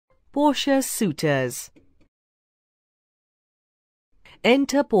Portia's Suitors.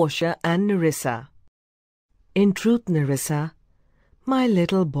 Enter Portia and Nerissa. In truth, Nerissa, my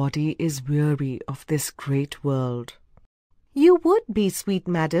little body is weary of this great world. You would be, sweet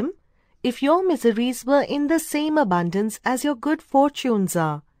madam, if your miseries were in the same abundance as your good fortunes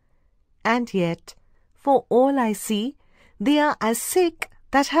are. And yet, for all I see, they are as sick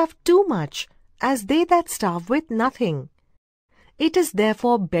that have too much as they that starve with nothing. It is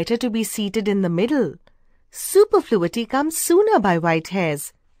therefore better to be seated in the middle. Superfluity comes sooner by white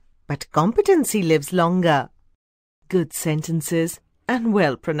hairs, but competency lives longer. Good sentences and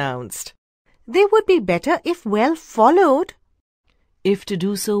well pronounced. They would be better if well followed. If to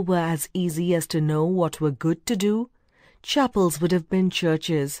do so were as easy as to know what were good to do, chapels would have been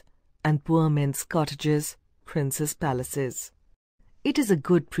churches, and poor men's cottages, princes' palaces. It is a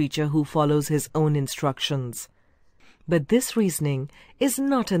good preacher who follows his own instructions. But this reasoning is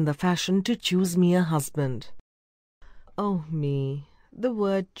not in the fashion to choose me a husband. Oh me, the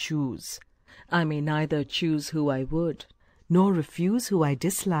word choose. I may neither choose who I would, nor refuse who I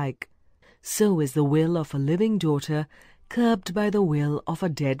dislike. So is the will of a living daughter curbed by the will of a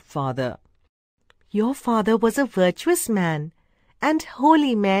dead father. Your father was a virtuous man, and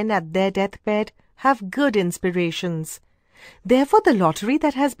holy men at their deathbed have good inspirations. Therefore the lottery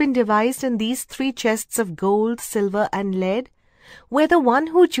that has been devised in these 3 chests of gold, silver, and lead, where the one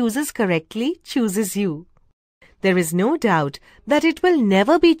who chooses correctly chooses you. There is no doubt that it will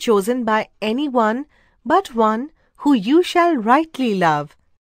never be chosen by any one but one who you shall rightly love.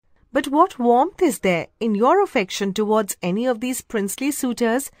 But what warmth is there in your affection towards any of these princely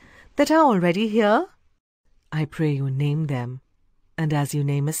suitors that are already here? I pray you name them, and as you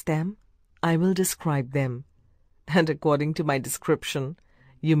namest them, I will describe them, and according to my description,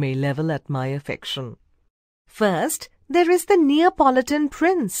 you may level at my affection. First, there is the Neapolitan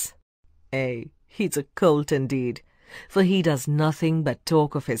prince. He's a colt indeed, for he does nothing but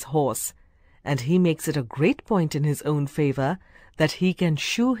talk of his horse, and he makes it a great point in his own favour that he can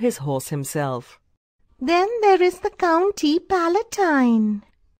shoe his horse himself. Then there is the County Palatine.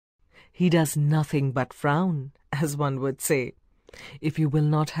 He does nothing but frown, as one would say. If you will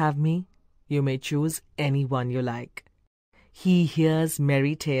not have me, you may choose any one you like. He hears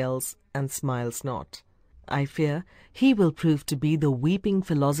merry tales and smiles not. I fear he will prove to be the weeping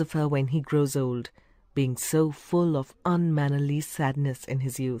philosopher when he grows old, being so full of unmannerly sadness in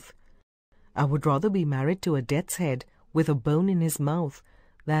his youth. I would rather be married to a death's head with a bone in his mouth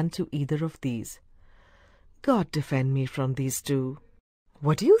than to either of these. God defend me from these 2.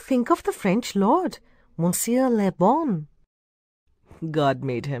 What do you think of the French lord, Monsieur Le Bon? God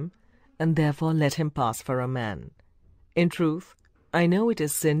made him, and therefore let him pass for a man. In truth, I know it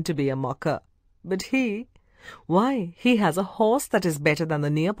is sin to be a mocker, but he has a horse that is better than the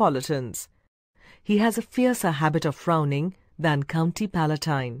Neapolitans. He has a fiercer habit of frowning than County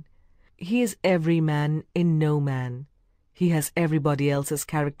Palatine. He is every man in no man. He has everybody else's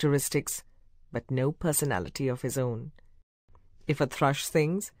characteristics, but no personality of his own. If a thrush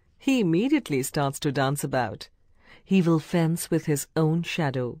sings, he immediately starts to dance about. He will fence with his own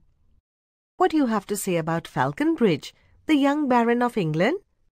shadow. What do you have to say about Falconbridge, the young Baron of England?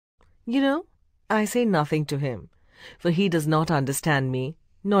 You know, I say nothing to him, for he does not understand me,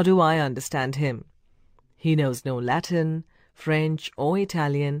 nor do I understand him. He knows no Latin, French, or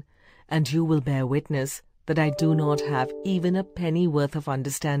Italian, and you will bear witness that I do not have even a pennyworth of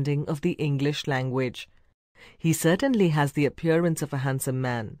understanding of the English language. He certainly has the appearance of a handsome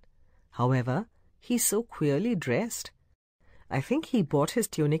man. However, he's so queerly dressed. I think he bought his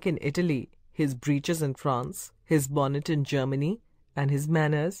tunic in Italy, his breeches in France, his bonnet in Germany, and his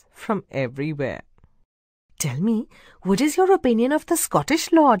manners from everywhere. Tell me, what is your opinion of the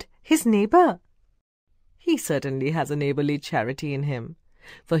Scottish lord, his neighbour? He certainly has a neighbourly charity in him,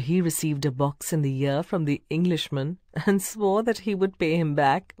 for he received a box in the ear from the Englishman and swore that he would pay him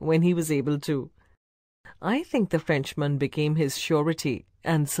back when he was able to. I think the Frenchman became his surety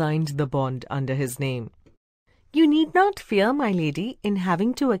and signed the bond under his name. You need not fear, my lady, in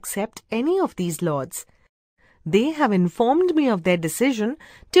having to accept any of these lords. They have informed me of their decision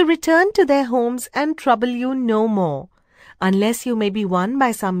to return to their homes and trouble you no more, unless you may be won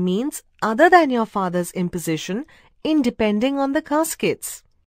by some means other than your father's imposition in depending on the caskets.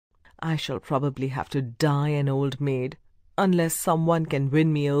 I shall probably have to die an old maid, unless someone can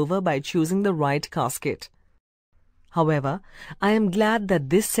win me over by choosing the right casket. However, I am glad that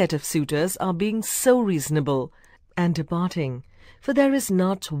this set of suitors are being so reasonable and departing, for there is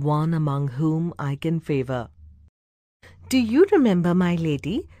not one among whom I can favour. Do you remember, my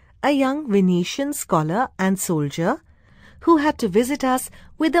lady, a young Venetian scholar and soldier who had to visit us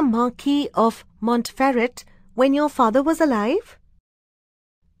with the Marquis of Montferrat when your father was alive?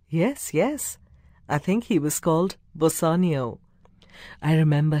 Yes, yes. I think he was called Bassanio. I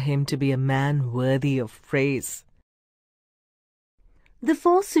remember him to be a man worthy of praise. The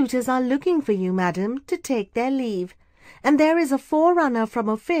 4 suitors are looking for you, madam, to take their leave, and there is a forerunner from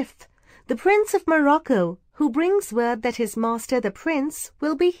a 5th, the Prince of Morocco, who brings word that his master the Prince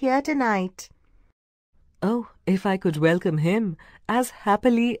will be here tonight. Oh, if I could welcome him as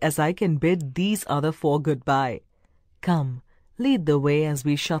happily as I can bid these other 4 goodbye. Come, lead the way as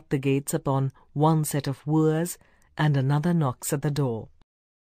we shut the gates upon one set of wooers, and another knocks at the door.